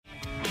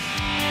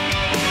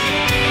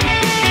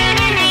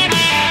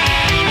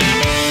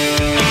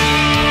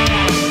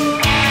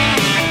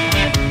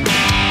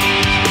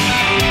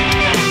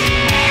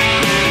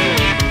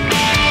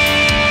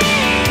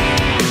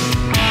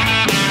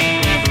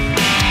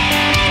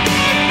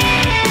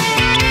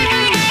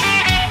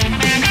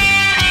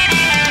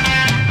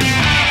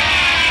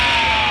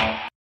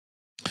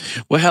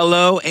Well,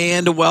 hello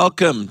and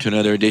welcome to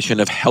another edition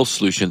of Health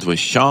Solutions with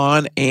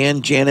Shawn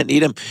and Janet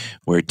Needham,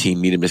 where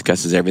Team Needham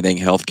discusses everything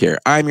healthcare.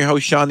 I'm your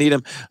host, Shawn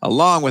Needham,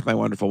 along with my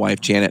wonderful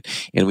wife, Janet,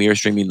 and we are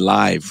streaming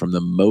live from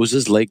the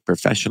Moses Lake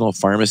Professional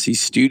Pharmacy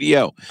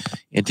Studio.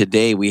 And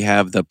today we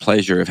have the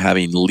pleasure of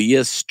having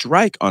Leah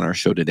Streich on our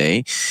show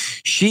today.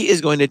 She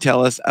is going to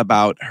tell us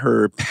about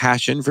her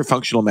passion for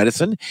functional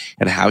medicine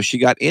and how she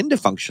got into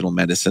functional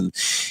medicine.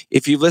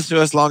 If you've listened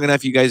to us long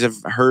enough, you guys have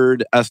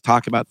heard us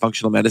talk about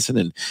functional medicine,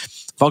 and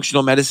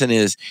functional medicine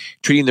is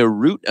treating the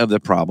root of the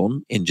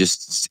problem and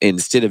just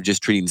instead of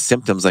just treating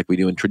symptoms like we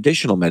do in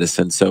traditional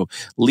medicine. So,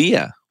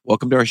 Leah,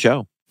 welcome to our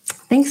show.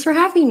 Thanks for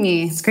having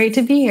me. It's great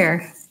to be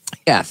here.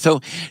 Yeah.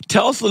 So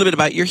tell us a little bit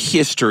about your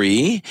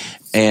history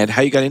and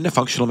how you got into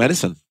functional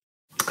medicine.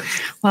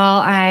 Well,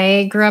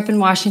 I grew up in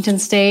Washington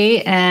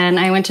State and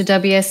I went to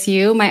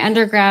WSU. My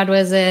undergrad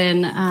was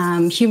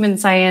in human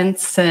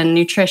science and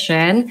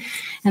nutrition.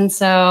 And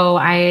so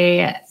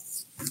I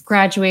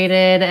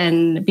graduated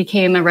and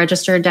became a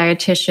registered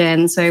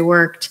dietitian. So I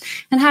worked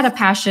and had a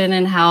passion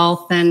in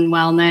health and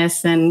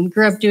wellness and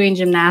grew up doing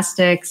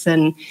gymnastics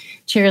and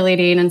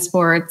cheerleading and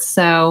sports.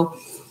 So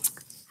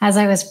as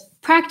I was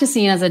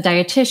practicing as a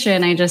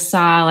dietitian, I just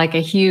saw like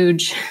a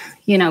huge,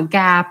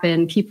 gap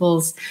in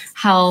people's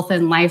health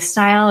and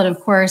lifestyle. And of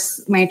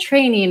course, my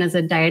training as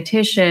a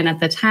dietitian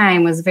at the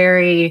time was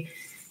very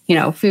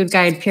food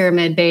guide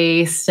pyramid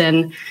based.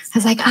 And I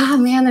was like, oh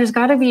man, there's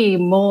got to be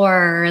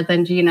more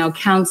than,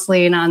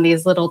 counseling on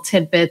these little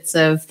tidbits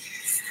of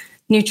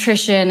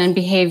nutrition and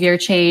behavior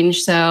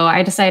change. So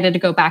I decided to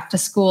go back to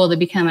school to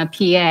become a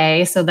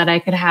PA so that I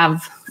could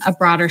have a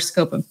broader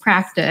scope of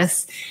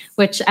practice,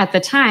 which at the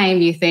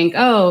time you think,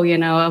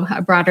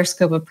 a broader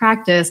scope of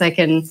practice, I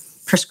can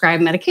prescribe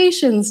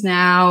medications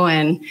now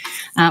and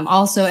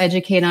also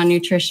educate on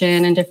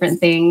nutrition and different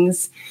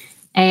things.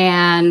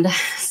 And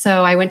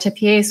so I went to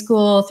PA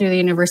school through the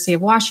University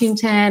of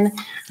Washington.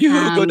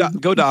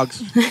 Go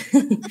Dogs.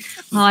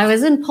 Well, I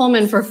was in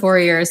Pullman for 4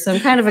 years, so I'm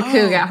kind of a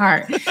Coug at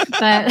heart.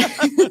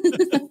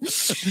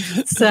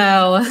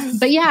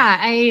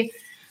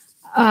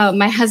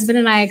 My husband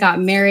and I got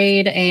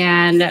married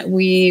and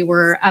we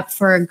were up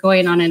for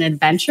going on an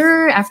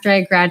adventure after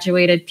I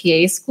graduated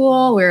PA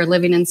school. We were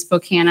living in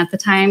Spokane at the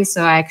time,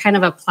 so I kind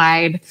of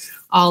applied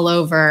all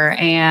over.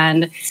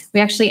 And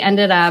we actually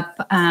ended up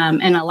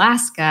in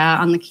Alaska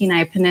on the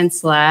Kenai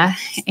Peninsula.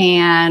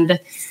 And,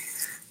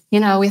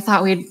 we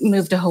thought we'd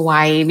move to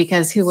Hawaii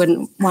because who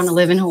wouldn't want to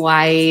live in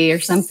Hawaii or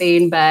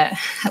something? But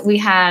we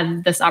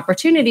had this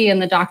opportunity,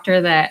 and the doctor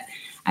that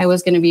I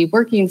was going to be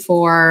working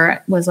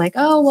for was like,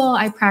 oh, well,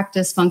 I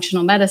practice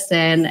functional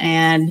medicine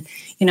and,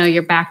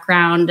 your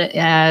background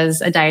as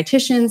a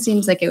dietitian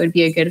seems like it would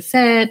be a good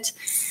fit.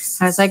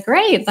 I was like,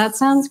 great, that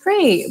sounds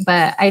great.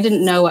 But I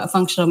didn't know what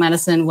functional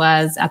medicine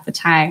was at the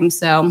time.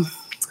 So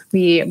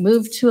we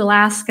moved to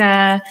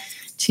Alaska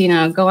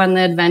to, go on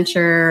the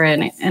adventure.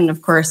 And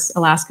of course,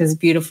 Alaska is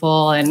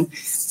beautiful and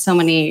so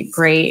many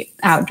great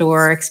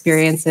outdoor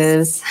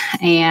experiences.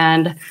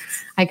 And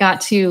I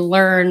got to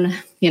learn,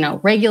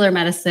 regular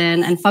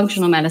medicine and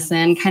functional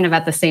medicine kind of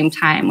at the same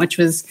time, which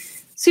was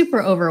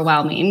super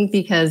overwhelming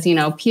because,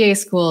 PA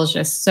school is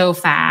just so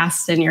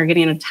fast and you're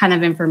getting a ton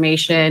of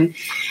information.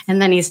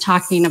 And then he's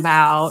talking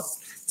about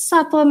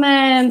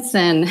supplements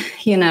and,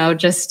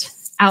 just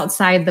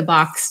outside the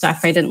box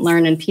stuff I didn't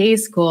learn in PA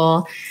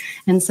school.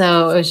 And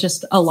so it was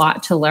just a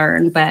lot to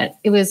learn, but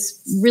it was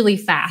really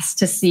fast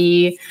to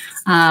see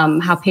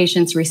how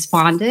patients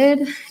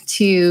responded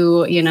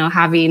to,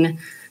 having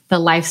the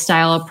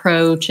lifestyle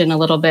approach and a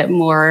little bit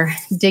more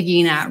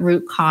digging at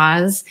root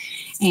cause.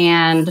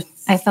 And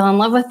I fell in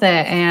love with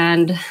it.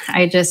 And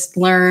I just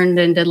learned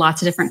and did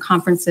lots of different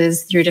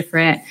conferences through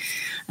different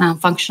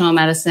functional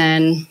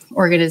medicine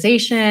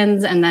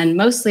organizations. And then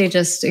mostly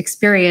just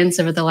experience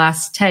over the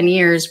last 10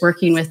 years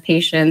working with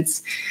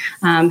patients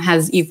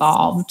has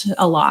evolved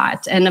a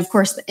lot. And of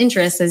course, the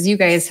interest, as you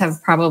guys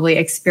have probably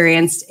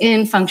experienced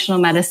in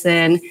functional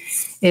medicine,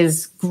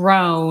 is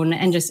grown,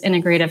 and just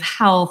integrative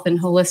health and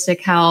holistic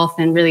health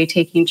and really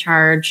taking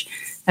charge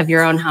of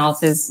your own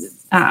health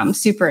is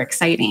super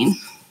exciting.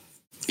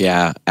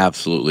 Yeah,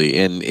 absolutely.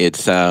 And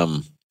it's, I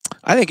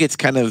think it's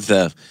kind of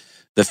the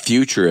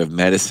future of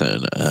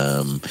medicine.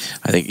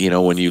 I think,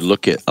 when you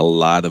look at a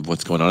lot of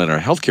what's going on in our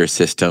healthcare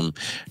system,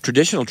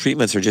 traditional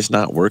treatments are just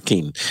not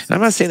working. And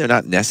I'm not saying they're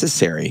not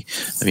necessary.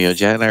 I mean,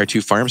 Janet and I are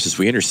two pharmacists.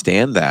 We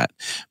understand that.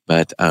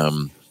 But,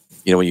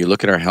 when you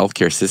look at our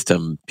healthcare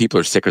system, people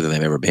are sicker than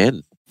they've ever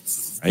been,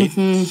 right?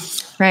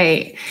 Mm-hmm.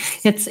 Right.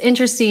 It's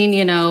interesting,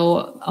 in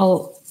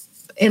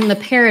the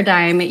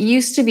paradigm, it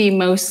used to be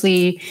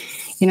mostly,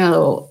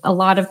 a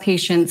lot of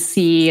patients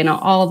see,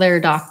 all their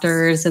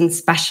doctors and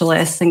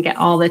specialists and get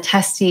all the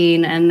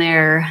testing and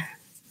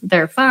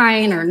they're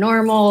fine or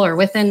normal or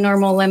within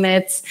normal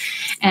limits.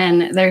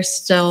 And they're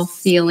still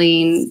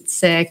feeling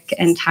sick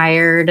and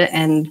tired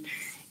and,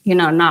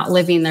 not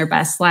living their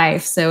best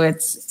life. So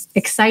it's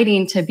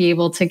exciting to be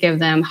able to give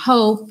them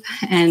hope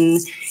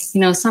and,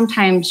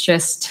 sometimes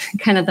just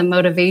kind of the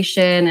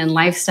motivation and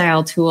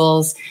lifestyle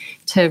tools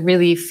to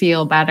really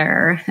feel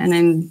better. And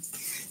then,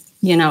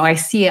 I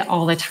see it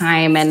all the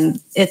time.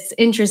 And it's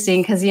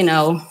interesting because,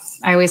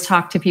 I always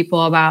talk to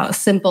people about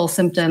simple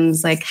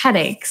symptoms like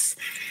headaches,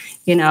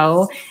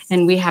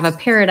 and we have a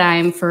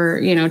paradigm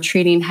for,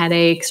 treating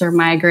headaches or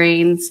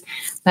migraines.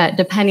 But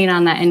depending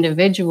on that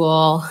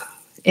individual,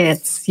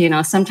 it's,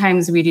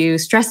 sometimes we do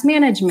stress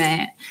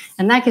management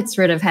and that gets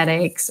rid of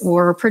headaches,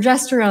 or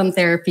progesterone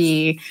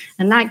therapy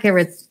and that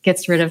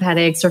gets rid of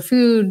headaches, or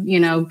food,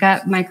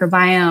 gut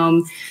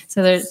microbiome.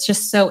 So that it's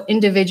just so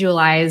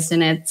individualized,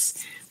 and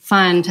it's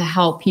fun to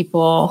help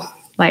people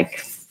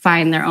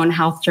find their own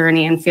health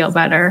journey and feel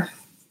better.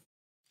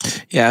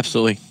 Yeah,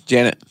 absolutely.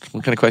 Janet,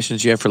 what kind of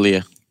questions do you have for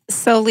Leah?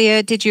 So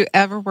Leah, did you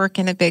ever work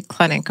in a big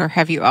clinic, or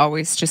have you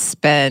always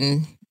just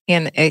been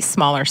in a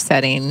smaller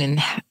setting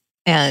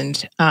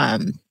and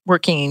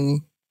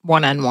working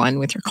one-on-one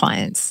with your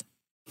clients?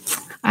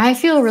 I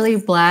feel really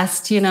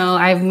blessed.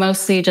 I've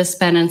mostly just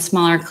been in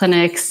smaller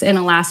clinics. In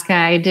Alaska,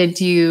 I did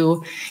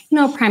do,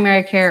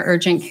 primary care,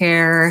 urgent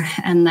care,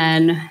 and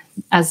then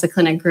as the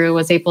clinic grew,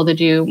 was able to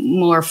do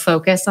more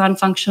focus on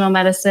functional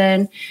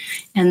medicine.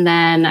 And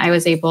then I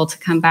was able to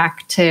come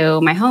back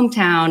to my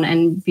hometown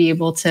and be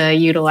able to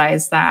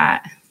utilize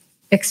that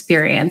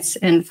experience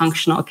in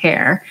functional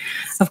care.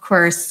 Of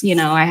course,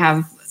 I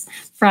have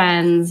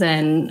friends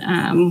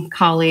and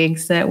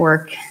colleagues that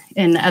work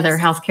in other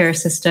healthcare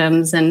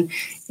systems, and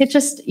it's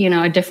just,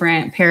 a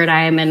different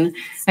paradigm. And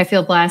I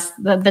feel blessed.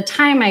 The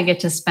time I get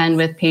to spend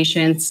with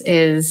patients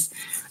is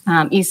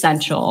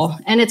essential.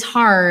 And it's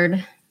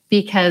hard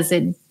because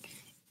in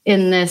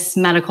this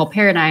medical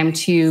paradigm,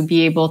 to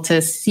be able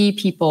to see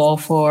people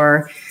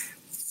for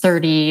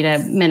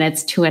 30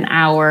 minutes to an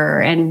hour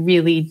and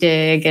really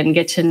dig and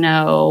get to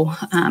know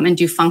and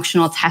do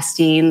functional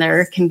testing,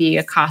 there can be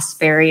a cost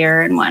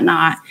barrier and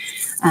whatnot.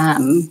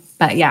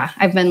 But yeah,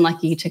 I've been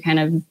lucky to kind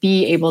of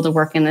be able to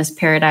work in this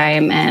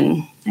paradigm,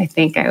 and I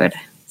think I would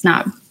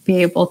not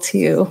be able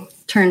to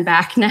turn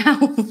back now.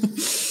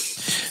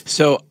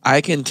 So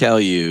I can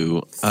tell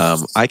you,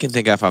 I can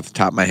think off the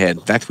top of my head.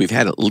 In fact, we've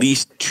had at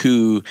least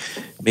 2,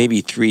 maybe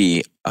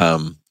 3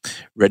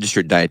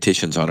 registered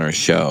dietitians on our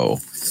show,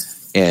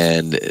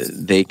 and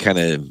they kind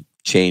of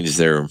changed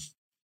their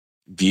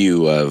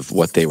view of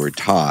what they were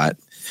taught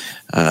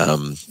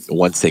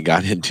once they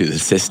got into the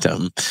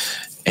system.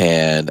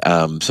 And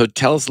so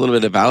tell us a little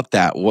bit about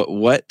that.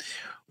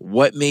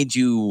 What made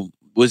you?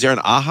 Was there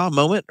an aha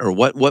moment, or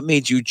what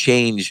made you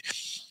change?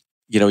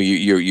 Your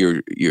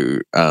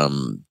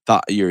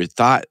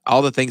thought,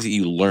 all the things that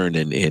you learned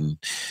in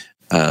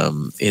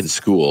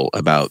school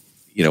about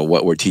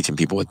what we're teaching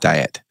people with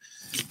diet.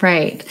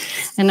 Right,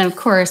 and of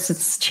course,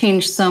 it's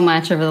changed so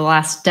much over the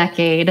last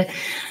decade.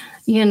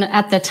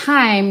 At the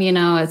time,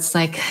 it's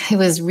like it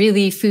was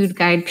really food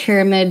guide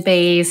pyramid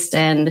based,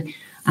 and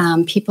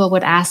people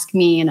would ask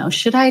me,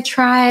 should I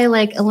try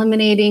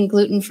eliminating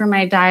gluten from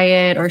my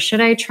diet, or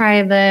should I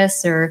try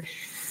this,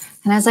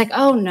 and I was like,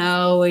 oh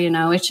no,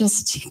 it's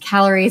just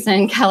calories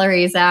in,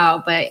 calories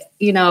out. But,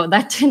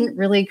 that didn't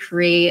really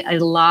create a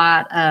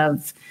lot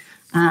of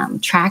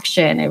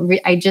traction.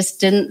 I just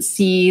didn't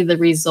see the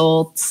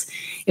results.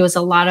 It was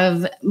a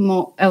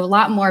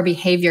lot more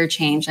behavior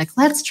change.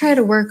 Let's try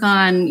to work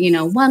on,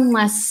 one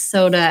less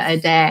soda a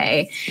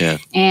day. Yeah.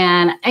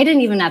 And I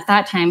didn't even at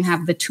that time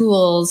have the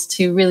tools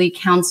to really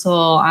counsel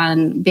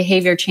on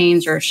behavior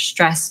change or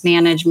stress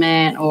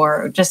management,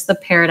 or just the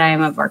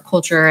paradigm of our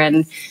culture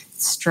and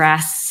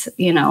stress,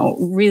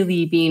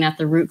 really being at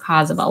the root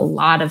cause of a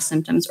lot of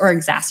symptoms or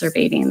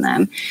exacerbating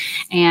them.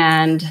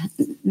 And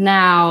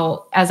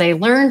now, as I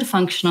learned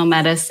functional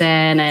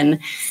medicine and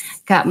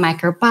gut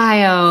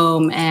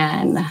microbiome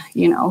and,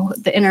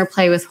 the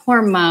interplay with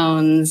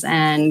hormones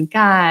and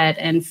gut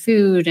and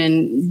food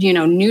and,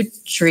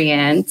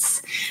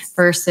 nutrients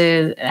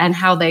and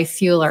how they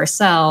fuel our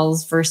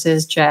cells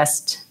versus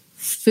just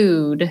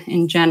food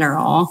in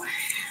general,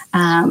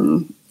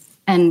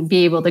 and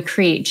be able to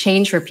create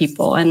change for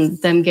people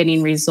and them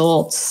getting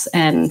results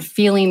and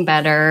feeling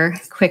better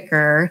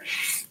quicker.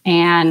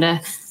 And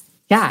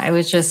I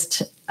was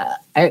just,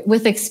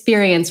 with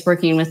experience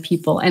working with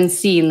people and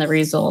seeing the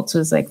results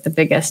was the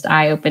biggest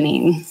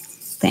eye-opening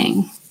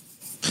thing.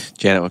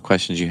 Janet, what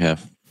questions do you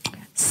have?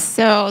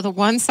 So the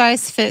one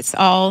size fits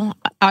all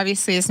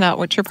obviously is not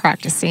what you're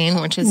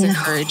practicing, which is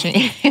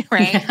encouraging,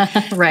 right?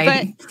 Yeah,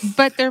 right.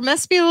 But there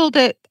must be a little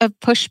bit of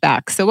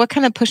pushback. So what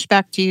kind of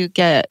pushback do you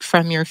get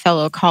from your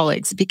fellow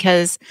colleagues?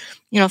 Because,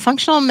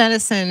 functional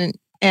medicine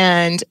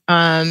and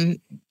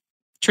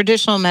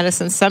traditional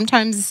medicine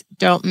sometimes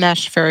don't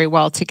mesh very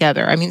well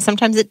together. I mean,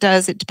 sometimes it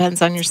does. It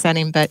depends on your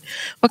setting. But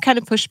what kind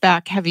of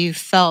pushback have you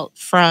felt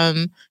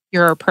from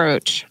your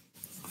approach?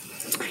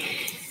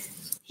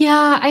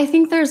 Yeah, I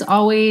think there's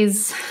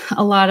always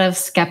a lot of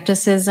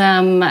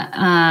skepticism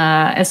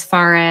as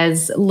far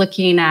as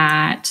looking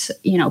at,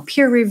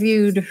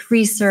 peer-reviewed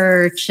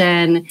research,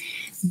 and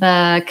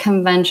the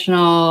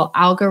conventional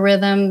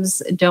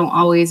algorithms don't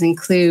always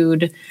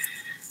include,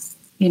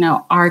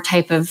 our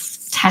type of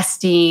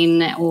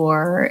testing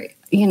or,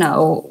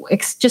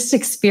 just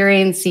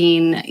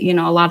experiencing,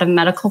 a lot of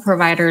medical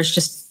providers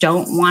just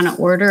don't want to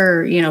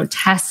order,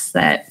 tests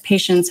that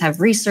patients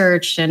have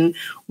researched and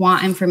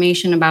want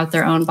information about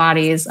their own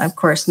bodies. Of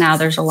course, now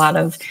there's a lot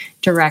of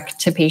direct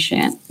to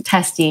patient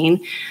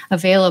testing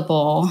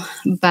available,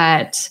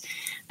 but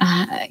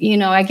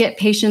I get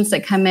patients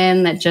that come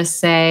in that just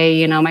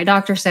say, my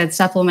doctor said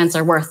supplements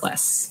are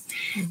worthless.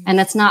 Mm-hmm. And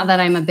it's not that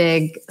I'm a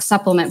big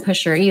supplement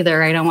pusher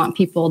either. I don't want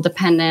people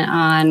dependent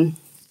on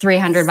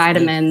 300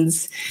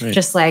 vitamins, right.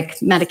 Just like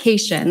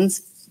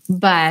medications.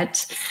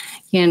 But,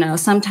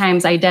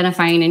 sometimes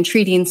identifying and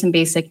treating some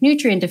basic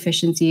nutrient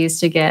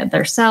deficiencies to get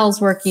their cells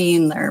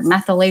working, their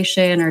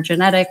methylation or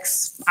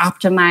genetics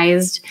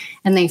optimized,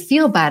 and they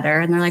feel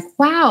better. And they're like,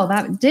 wow,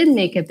 that did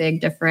make a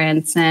big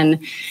difference.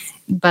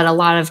 But a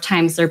lot of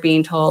times they're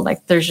being told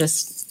like, there's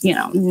just,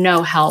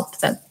 no help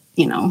that,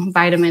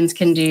 vitamins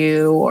can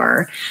do,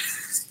 or,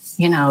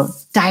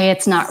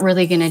 diet's not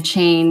really going to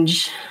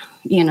change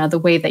the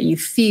way that you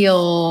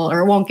feel,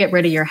 or won't get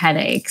rid of your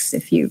headaches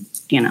if you,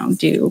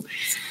 do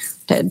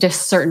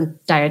just certain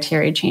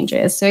dietary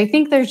changes. So I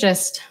think there's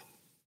just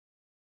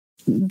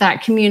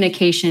that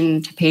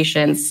communication to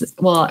patients,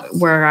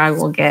 where I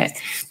will get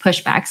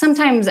pushback.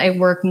 Sometimes I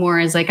work more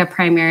as like a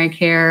primary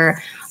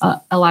care.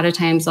 A lot of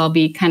times I'll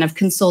be kind of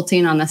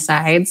consulting on the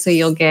side. So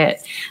you'll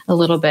get a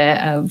little bit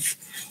of,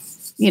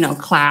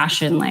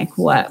 clash in like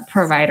what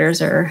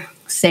providers are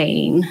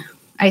saying.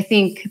 I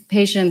think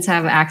patients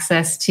have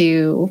access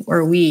to,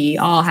 or we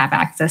all have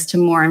access to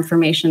more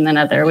information than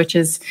other, which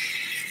is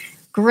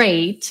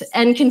great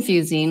and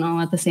confusing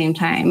all at the same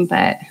time.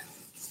 But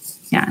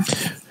yeah.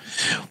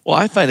 Well,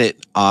 I find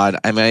it odd.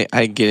 I mean,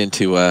 I get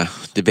into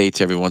debates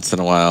every once in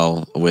a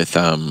while with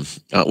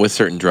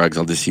certain drugs.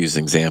 I'll just use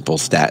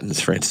examples, statins,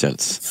 for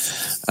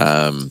instance.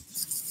 And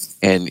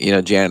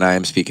Jan and I,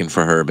 I'm speaking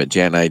for her, but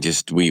Jan and I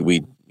just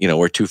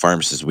we're two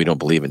pharmacists. We don't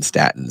believe in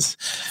statins.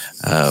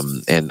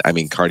 And I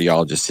mean,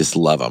 cardiologists just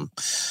love them.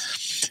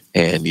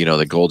 And,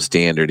 the gold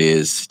standard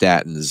is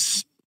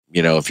statins,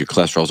 if your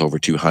cholesterol's over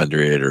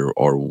 200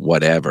 or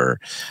whatever.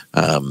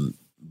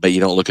 But you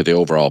don't look at the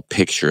overall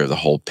picture of the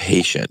whole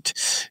patient.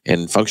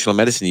 In functional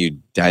medicine, you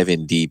dive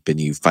in deep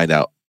and you find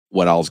out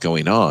what all's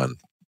going on.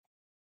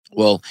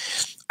 Well,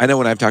 I know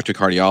when I've talked to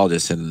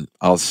cardiologists and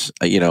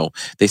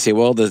they say,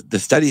 well, the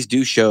studies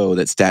do show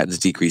that statins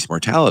decrease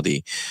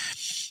mortality.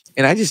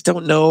 And I just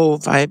don't know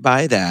if I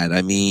buy that.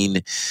 I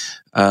mean,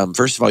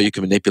 first of all, you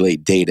can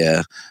manipulate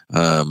data.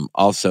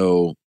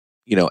 Also,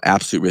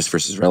 absolute risk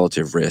versus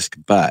relative risk.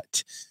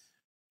 But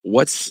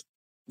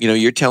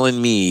you're telling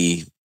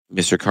me,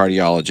 Mr.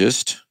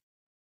 Cardiologist,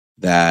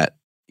 that,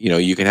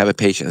 you can have a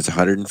patient that's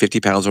 150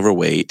 pounds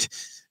overweight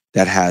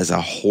that has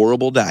a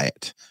horrible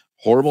diet,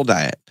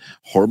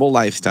 horrible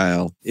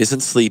lifestyle,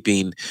 isn't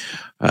sleeping,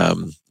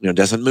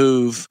 doesn't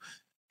move,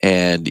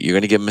 and you're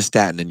going to give them a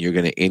statin and you're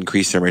going to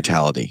increase their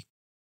mortality.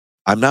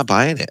 I'm not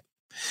buying it.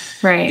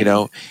 Right.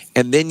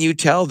 And then you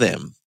tell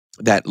them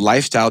that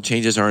lifestyle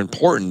changes are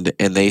important,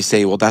 and they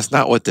say, well, that's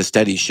not what the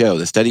studies show.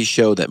 The studies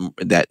show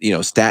that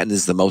statin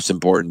is the most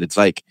important. It's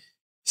like,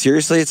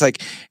 seriously, it's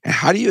like,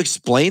 how do you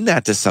explain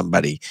that to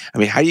somebody? I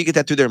mean, how do you get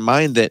that through their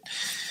mind that,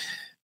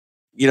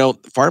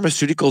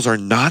 pharmaceuticals are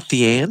not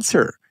the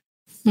answer?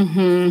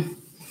 Mm-hmm.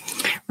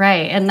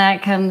 Right. And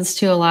that comes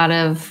to a lot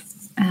of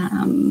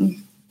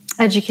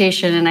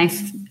education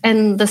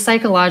and the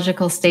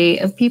psychological state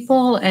of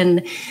people,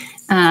 and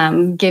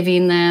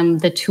giving them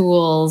the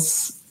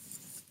tools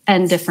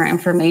and different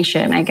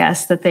information, I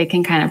guess, that they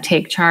can kind of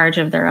take charge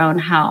of their own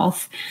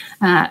health.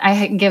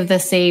 I give the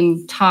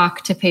same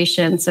talk to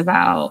patients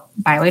about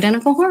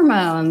bioidentical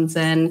hormones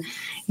and,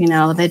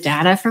 the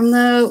data from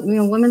the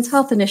Women's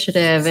Health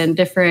Initiative and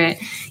different,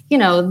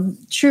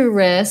 true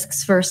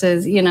risks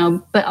versus,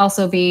 but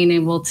also being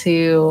able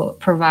to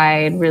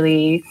provide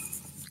really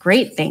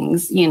great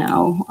things,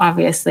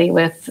 obviously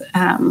with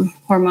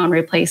hormone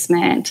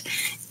replacement,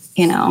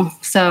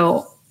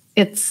 so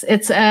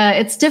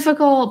it's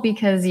difficult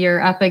because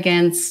you're up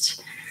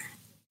against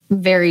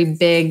very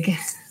big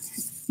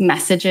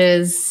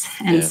messages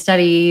and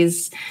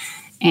studies,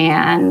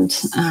 and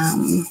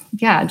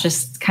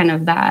just kind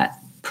of that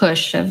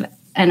push of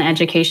an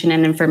education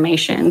and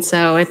information.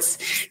 So it's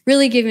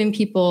really giving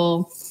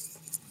people,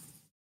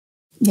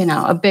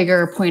 a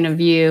bigger point of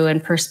view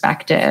and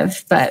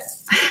perspective. But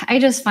I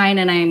just find,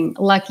 and I'm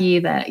lucky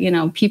that,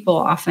 people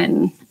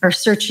often are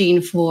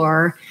searching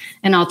for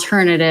an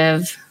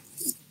alternative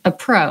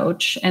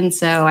approach. And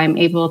so I'm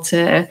able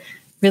to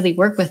really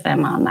work with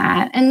them on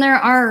that. And there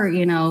are,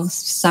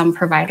 some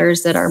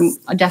providers that are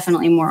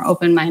definitely more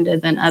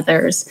open-minded than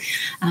others.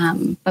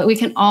 But we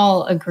can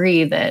all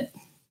agree that,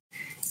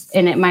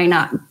 and it might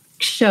not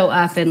show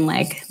up in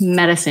like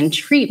medicine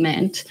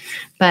treatment,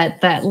 but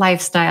that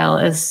lifestyle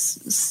is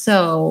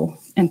so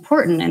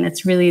important, and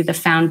it's really the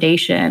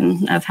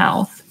foundation of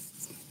health.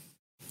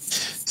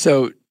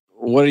 So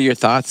what are your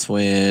thoughts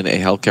when a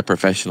healthcare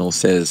professional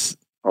says,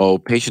 oh,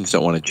 patients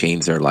don't want to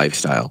change their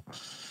lifestyle?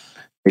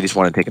 They just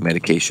want to take a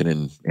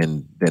medication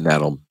and then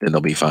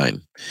they'll be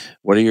fine.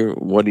 What's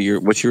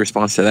your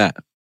response to that?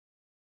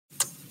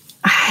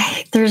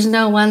 There's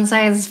no one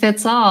size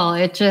fits all.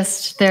 It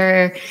just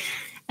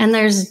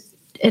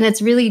and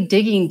it's really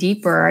digging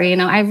deeper.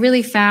 I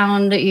really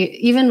found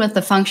even with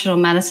the functional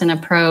medicine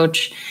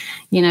approach,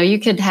 you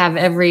could have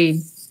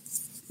every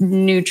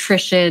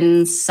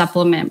nutrition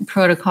supplement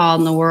protocol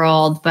in the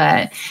world,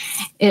 but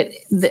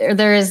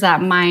there is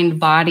that mind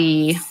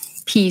body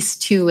piece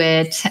to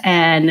it,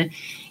 and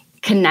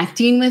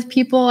connecting with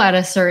people at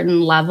a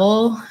certain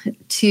level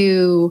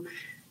to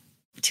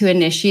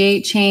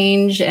initiate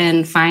change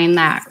and find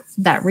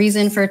that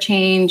reason for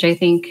change, I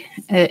think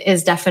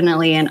is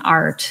definitely an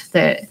art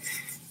that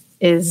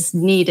is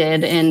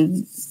needed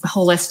in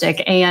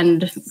holistic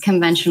and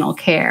conventional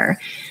care,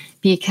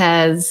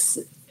 because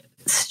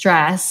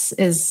stress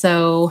is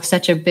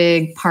such a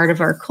big part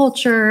of our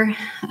culture.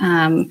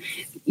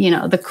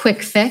 The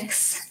quick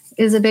fix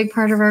is a big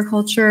part of our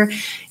culture.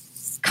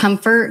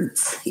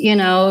 Comforts,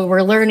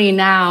 we're learning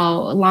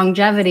now,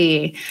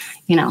 longevity,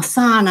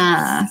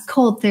 sauna,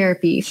 cold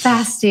therapy,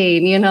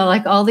 fasting,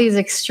 like all these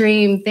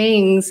extreme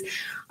things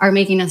are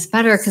making us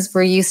better because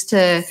we're used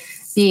to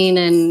being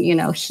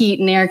in, heat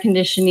and air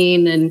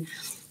conditioning and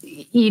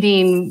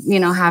eating,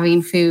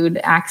 having food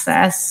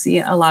access,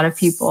 a lot of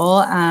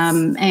people.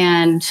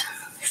 And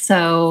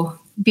so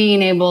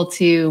being able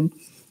to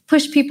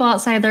push people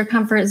outside their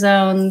comfort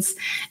zones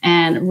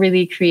and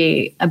really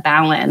create a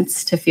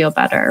balance to feel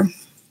better.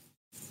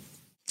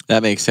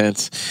 That makes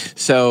sense.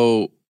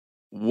 So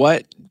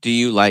what do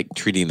you like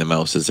treating the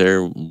most? Is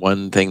there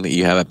one thing that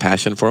you have a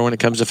passion for when it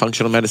comes to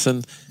functional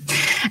medicine?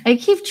 I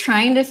keep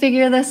trying to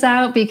figure this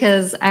out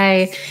because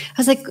I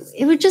was like,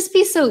 it would just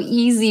be so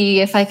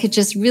easy if I could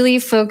just really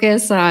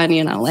focus on,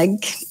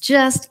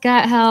 just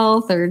gut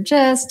health or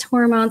just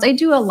hormones. I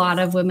do a lot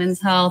of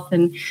women's health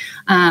and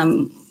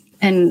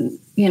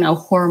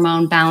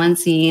hormone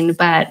balancing,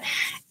 but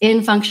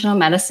in functional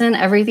medicine,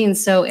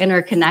 everything's so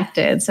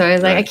interconnected. So I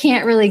was like, I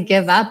can't really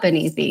give up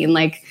anything,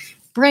 like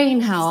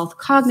brain health,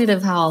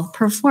 cognitive health,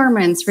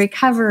 performance,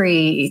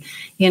 recovery.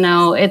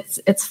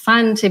 It's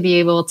fun to be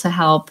able to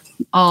help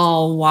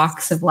all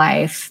walks of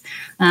life.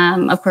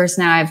 Of course,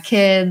 now I have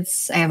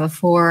kids. I have a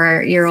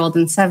 4-year-old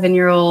and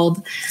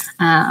 7-year-old.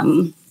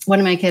 One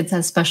of my kids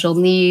has special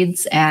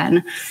needs,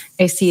 and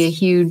I see a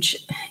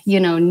huge,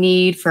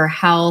 need for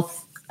health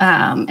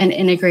and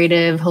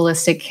integrative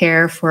holistic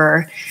care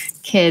for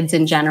kids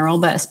in general,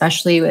 but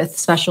especially with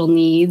special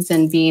needs,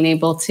 and being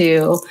able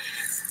to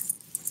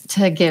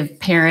give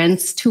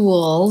parents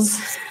tools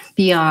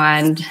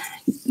beyond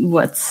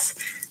what's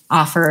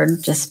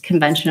offered just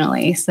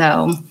conventionally.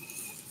 So,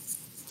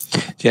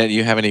 Janet, do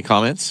you have any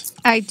comments?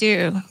 I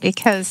do,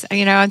 because,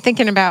 I'm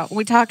thinking about,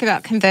 we talk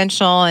about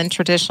conventional and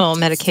traditional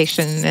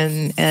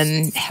medication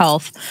and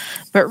health,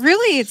 but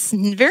really it's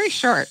very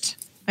short.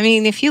 I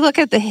mean, if you look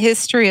at the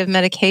history of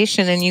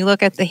medication and you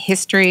look at the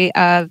history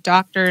of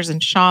doctors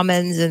and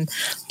shamans and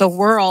the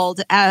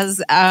world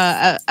as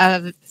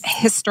a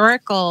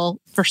historical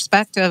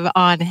perspective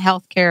on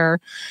healthcare,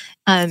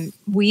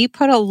 we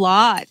put a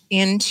lot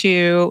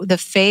into the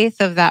faith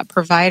of that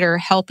provider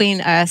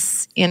helping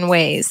us in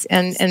ways.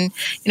 And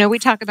we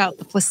talk about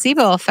the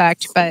placebo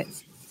effect, but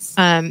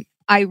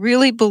I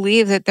really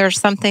believe that there's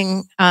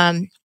something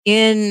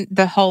in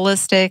the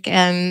holistic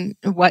and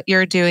what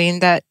you're doing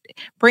that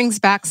brings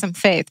back some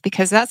faith,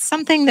 because that's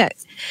something that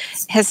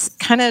has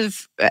kind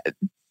of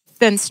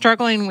been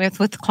struggling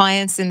with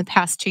clients in the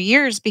past 2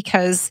 years,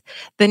 because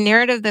the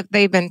narrative that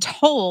they've been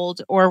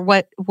told, or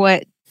what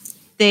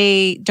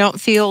they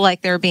don't feel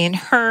like they're being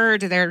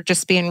heard, they're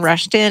just being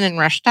rushed in and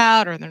rushed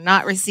out, or they're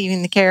not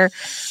receiving the care.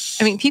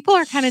 I mean, people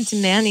are kind of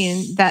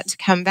demanding that to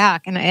come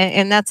back.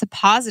 And that's a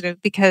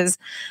positive, because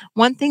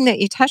one thing that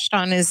you touched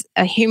on is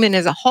a human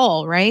as a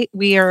whole, right?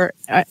 We are,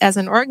 as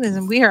an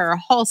organism, we are a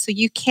whole. So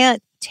you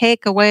can't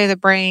take away the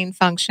brain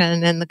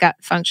function and the gut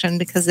function,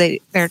 because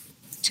they're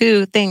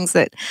two things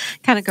that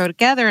kind of go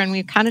together. And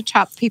we've kind of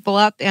chopped people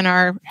up in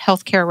our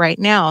healthcare right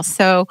now.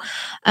 So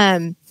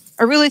I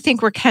really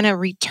think we're kind of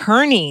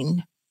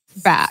returning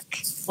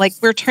back, like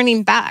we're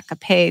turning back a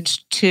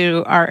page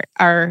to our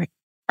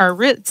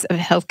roots of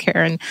healthcare,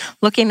 and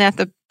looking at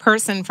the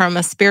person from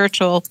a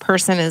spiritual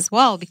person as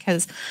well.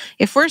 Because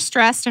if we're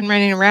stressed and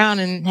running around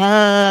and,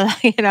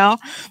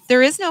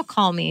 there is no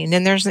calming,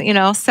 and there's,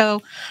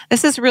 so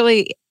this is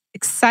really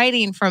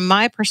exciting from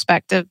my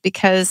perspective,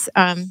 because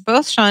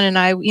both Shawn and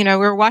I,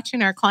 we're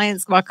watching our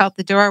clients walk out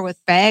the door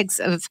with bags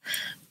of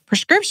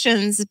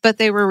prescriptions, but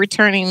they were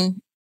returning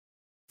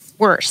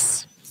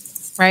worse,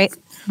 right?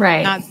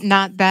 Right.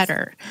 Not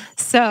better.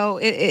 So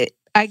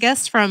I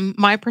guess from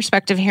my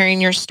perspective,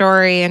 hearing your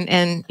story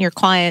and your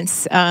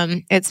clients,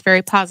 it's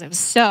very positive.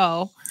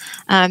 So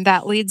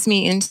that leads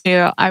me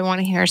into, I want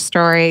to hear a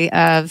story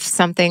of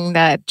something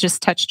that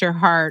just touched your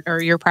heart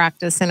or your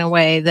practice in a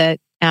way that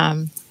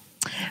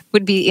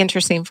would be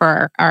interesting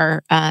for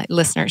our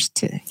listeners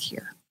to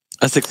hear.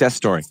 A success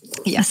story.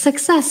 Yeah, a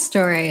success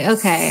story.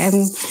 Okay, I'm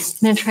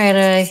going to try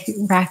to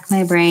rack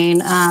my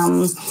brain.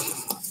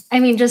 I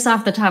mean, just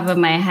off the top of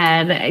my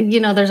head,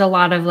 there's a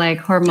lot of like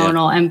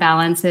hormonal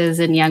imbalances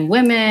in young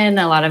women,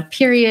 a lot of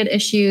period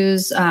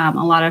issues, a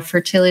lot of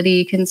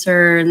fertility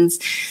concerns.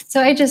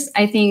 So I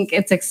think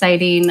it's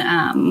exciting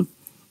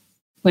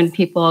when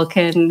people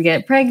can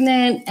get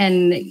pregnant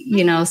and,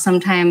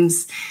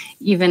 sometimes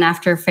even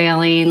after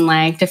failing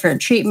like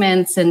different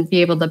treatments and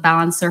be able to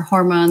balance their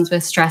hormones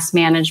with stress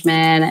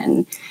management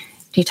and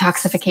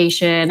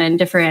detoxification and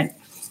different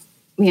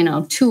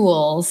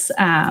tools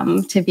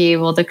to be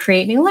able to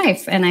create new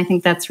life. And I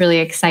think that's really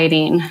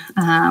exciting.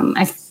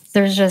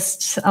 There's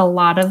just a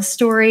lot of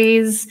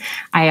stories.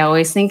 I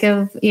always think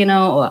of,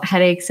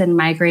 headaches and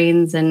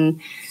migraines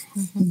and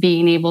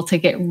being able to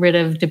get rid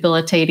of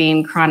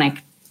debilitating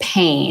chronic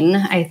pain,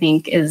 I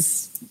think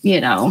is,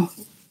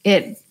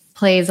 it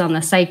plays on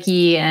the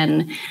psyche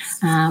and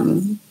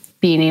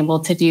being able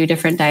to do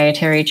different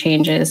dietary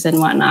changes and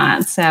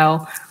whatnot.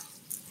 So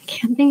I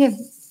can't think of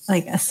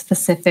like a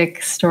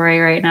specific story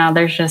right now.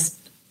 There's just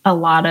a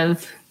lot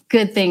of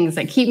good things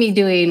that keep me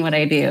doing what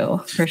I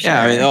do, for sure.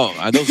 Yeah,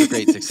 I mean, those are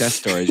great success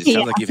stories. It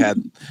sounds like you've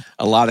had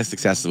a lot of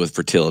successes with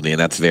fertility, and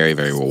that's very,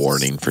 very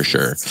rewarding for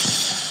sure.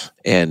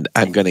 And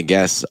I'm going to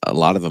guess a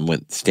lot of them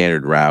went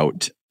standard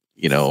route,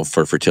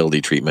 for fertility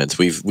treatments.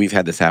 We've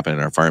had this happen in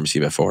our pharmacy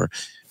before,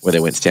 where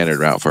they went standard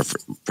route for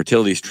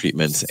fertility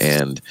treatments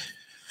and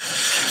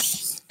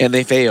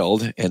they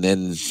failed, and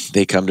then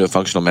they come to a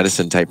functional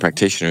medicine type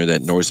practitioner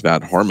that knows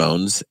about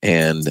hormones,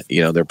 and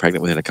they're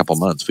pregnant within a couple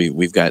months.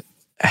 We've got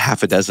a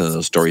half a dozen of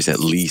those stories at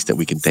least that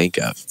we can think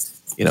of.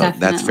 Definitely.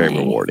 That's very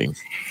rewarding.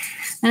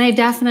 And I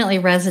definitely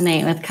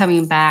resonate with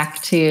coming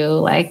back to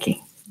like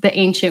the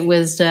ancient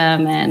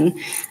wisdom and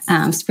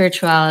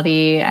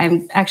spirituality.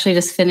 I'm actually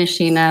just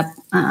finishing up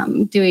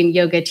doing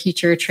yoga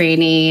teacher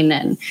training,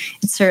 and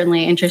it's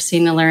certainly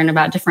interesting to learn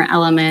about different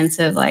elements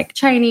of like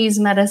Chinese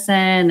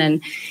medicine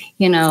and,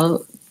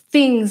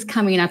 things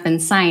coming up in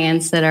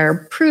science that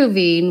are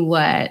proving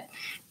what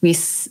we,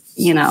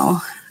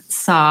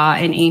 saw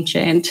in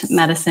ancient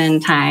medicine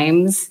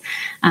times,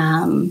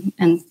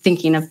 and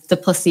thinking of the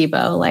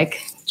placebo,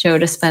 like Joe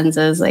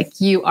Dispenza's,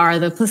 like you are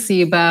the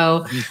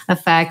placebo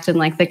effect and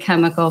like the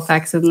chemical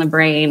effects in the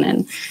brain.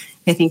 And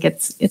I think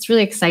it's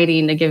really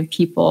exciting to give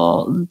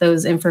people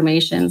those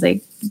informations,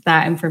 like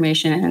that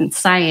information and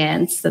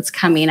science that's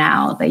coming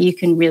out that you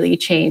can really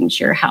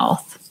change your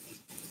health.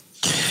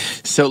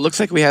 So it looks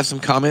like we have some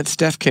comments,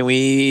 Steph. Can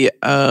we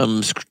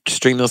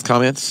stream those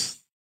comments?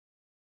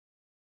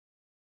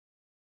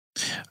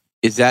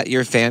 Is that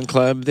your fan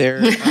club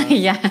there?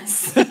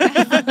 Yes.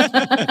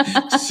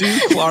 Sue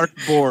Clark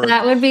Board.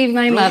 That would be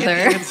my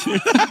mother.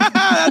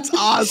 That's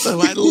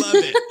awesome. I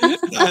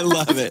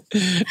love it.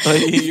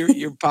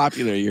 You're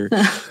popular. You're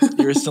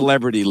a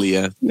celebrity,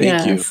 Leah.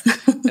 Thank you.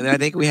 And I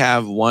think we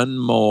have one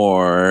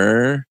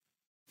more.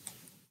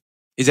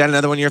 Is that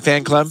another one in your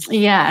fan club?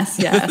 Yes.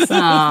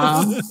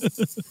 I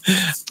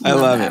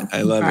love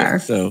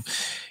it. So,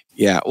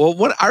 yeah. Well,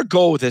 what our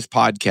goal with this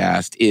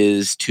podcast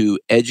is to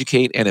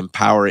educate and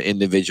empower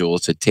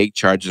individuals to take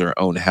charge of their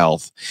own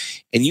health.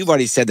 And you've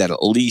already said that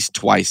at least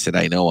twice that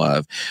I know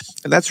of.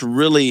 And that's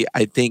really,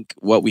 I think,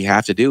 what we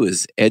have to do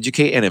is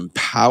educate and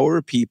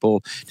empower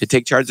people to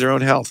take charge of their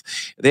own health.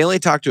 They only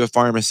talk to a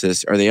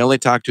pharmacist, or they only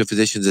talk to a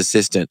physician's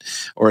assistant,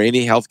 or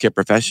any healthcare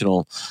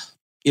professional,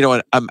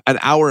 an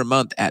hour a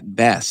month at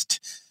best,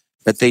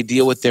 but they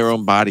deal with their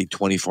own body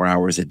 24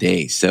 hours a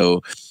day.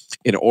 So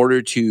in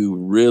order to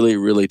really,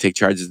 really take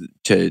charge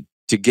to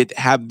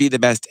be the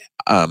best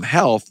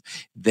health,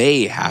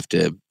 they have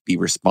to be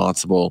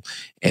responsible,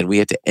 and we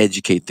have to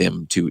educate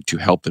them to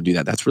help them do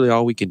that. That's really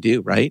all we can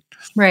do, right?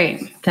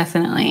 Right.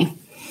 Definitely.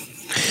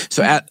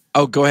 So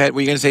go ahead.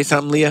 Were you going to say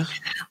something, Leah?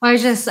 Well,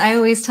 I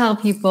always tell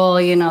people,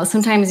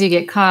 sometimes you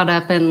get caught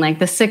up in like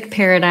the sick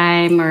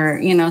paradigm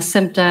or,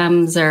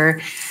 symptoms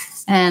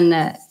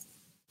and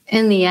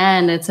in the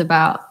end, it's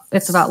about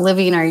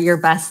living your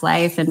best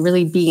life and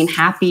really being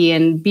happy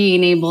and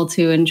being able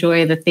to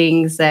enjoy the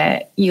things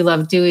that you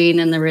love doing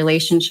and the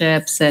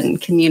relationships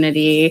and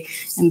community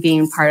and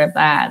being part of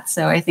that.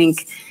 So I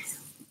think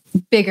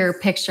bigger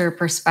picture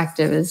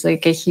perspective is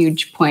like a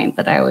huge point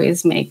that I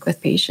always make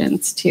with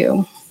patients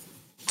too.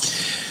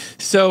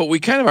 So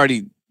you kind of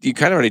already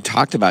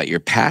talked about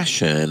your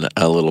passion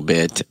a little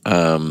bit,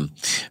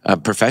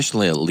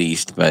 professionally at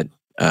least, but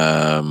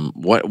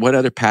what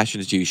other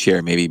passions do you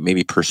share?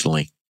 Maybe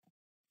personally,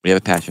 what do you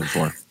have a passion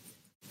for?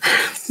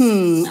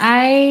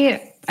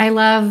 I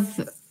love,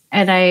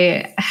 and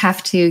I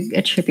have to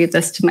attribute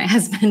this to my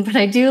husband, but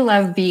I do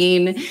love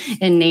being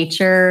in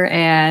nature.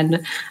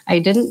 And I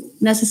didn't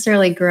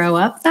necessarily grow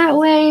up that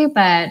way,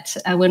 but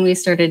when we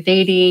started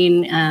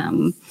dating,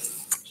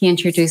 he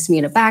introduced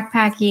me to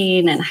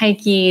backpacking and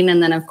hiking.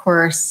 And then, of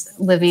course,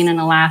 living in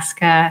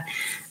Alaska,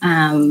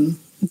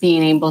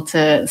 being able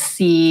to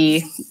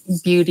see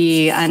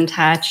beauty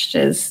untouched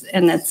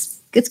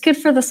it's good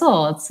for the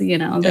soul. It's,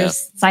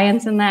 there's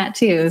science in that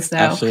too. So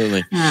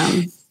absolutely.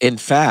 In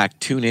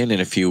fact, tune in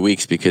a few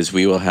weeks because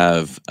we will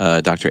have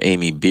Dr.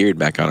 Amy Beard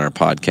back on our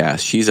podcast.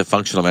 She's a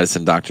functional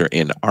medicine doctor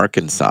in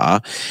Arkansas,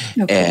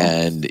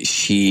 and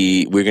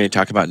we're going to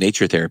talk about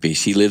nature therapy.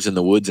 She lives in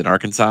the woods in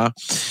Arkansas,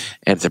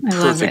 and it's a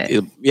perfect,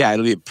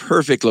 it'll be a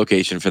perfect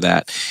location for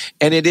that.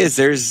 And it is.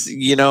 There's,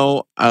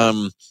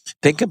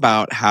 think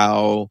about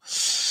how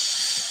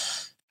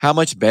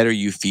much better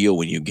you feel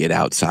when you get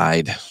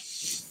outside.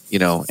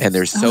 And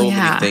there's so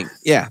many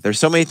things. Yeah, there's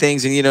so many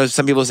things. And,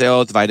 some people say,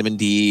 oh, it's vitamin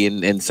D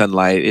and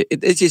sunlight.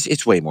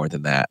 It's way more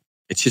than that.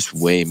 It's just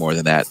way more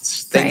than that.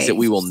 It's things that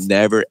we will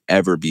never,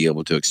 ever be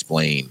able to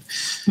explain.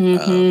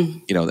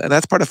 And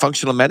that's part of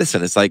functional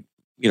medicine. It's like,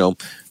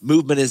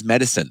 movement is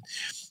medicine.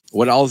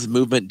 What all does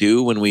movement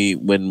do when we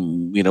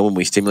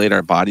stimulate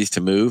our bodies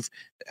to move?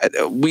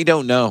 We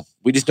don't know.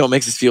 We just know it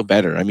makes us feel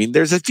better. I mean,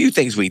 there's a few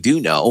things we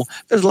do know.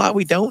 There's a lot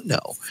we don't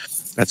know.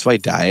 That's why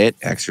diet,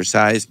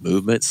 exercise,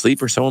 movement,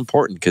 sleep are so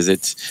important because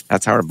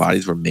that's how our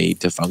bodies were made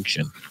to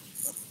function.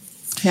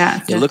 Yeah,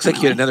 definitely. It looks like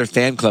you had another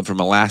fan club from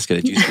Alaska.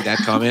 Did you see that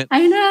comment?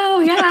 I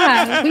know.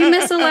 Yeah, we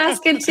miss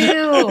Alaska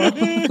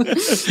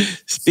too.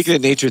 Speaking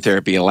of nature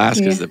therapy,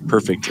 Alaska is the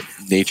perfect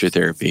nature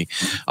therapy.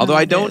 Although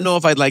I don't know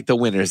if I'd like the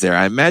winters there.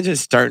 I imagine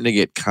it's starting to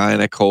get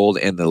kind of cold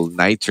and the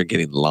nights are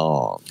getting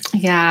long.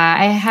 Yeah,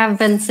 I have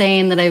been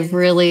saying that I've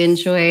really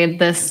enjoyed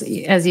this,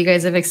 as you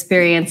guys have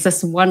experienced,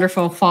 this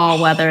wonderful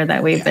fall weather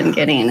that we've been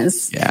getting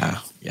is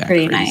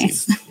pretty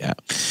nice. Yeah.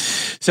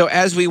 So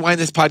as we wind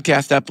this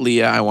podcast up,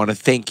 Leah, I want to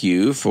thank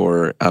you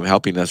for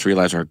helping us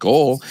realize our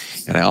goal.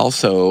 And I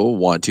also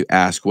want to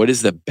ask, what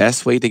is the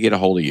best way to get a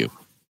hold of you?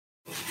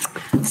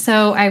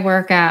 So I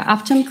work at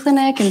Optum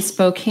Clinic in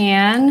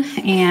Spokane,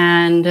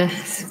 and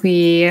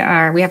we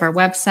have our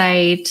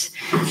website,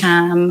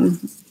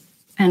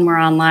 and we're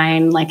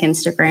online like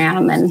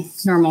Instagram and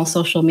normal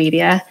social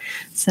media.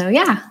 So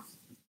yeah.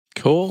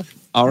 Cool.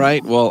 All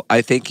right. Well,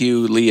 I thank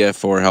you, Leah,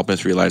 for helping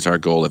us realize our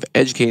goal of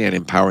educating and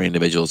empowering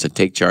individuals to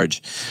take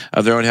charge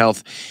of their own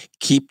health.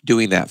 Keep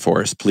doing that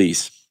for us,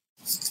 please.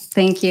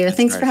 Thank you.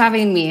 Thanks for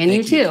having me, and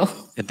you too.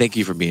 And thank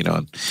you for being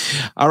on.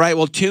 All right.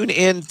 Well, tune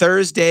in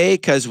Thursday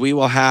because we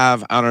will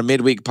have on our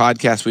midweek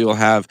podcast, we will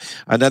have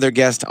another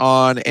guest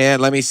on. And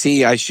let me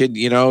see, I should,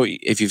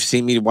 if you've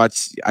seen me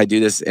watch, I do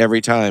this every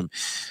time,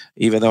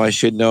 even though I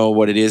should know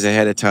what it is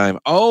ahead of time.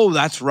 Oh,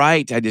 that's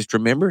right. I just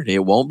remembered.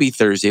 It won't be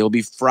Thursday. It'll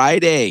be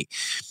Friday.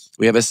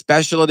 We have a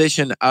special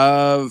edition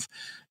of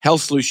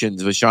Health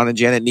Solutions with Shawn and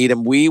Janet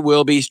Needham. We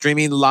will be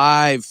streaming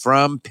live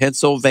from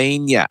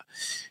Pennsylvania.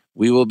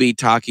 We will be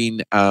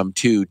talking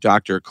to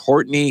Dr.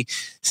 Courtney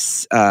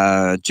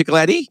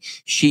Ciccoletti.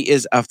 She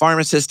is a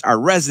pharmacist, our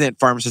resident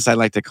pharmacist, I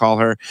like to call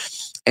her.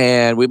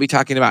 And we'll be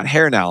talking about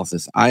hair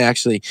analysis.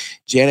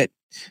 Janet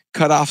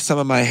cut off some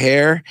of my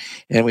hair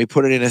and we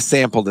put it in a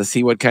sample to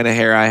see what kind of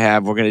hair I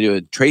have. We're going to do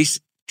a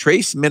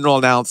trace mineral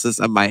analysis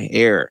of my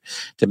hair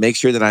to make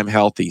sure that I'm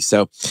healthy.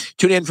 So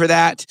tune in for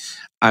that.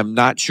 I'm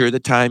not sure the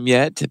time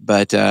yet,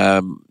 but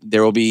there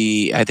will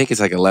be, I think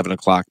it's like 11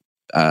 o'clock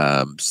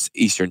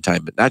Eastern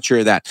time, but not sure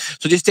of that.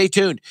 So just stay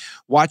tuned.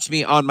 Watch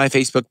me on my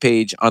Facebook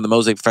page, on the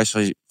Mosaic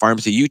Professional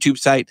Pharmacy YouTube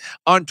site,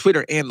 on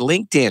Twitter and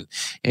LinkedIn,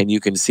 and you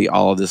can see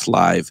all of this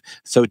live.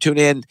 So tune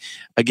in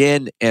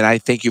again, and I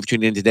thank you for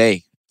tuning in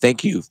today.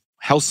 Thank you.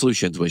 Health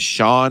Solutions with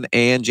Shawn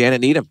and Janet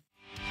Needham.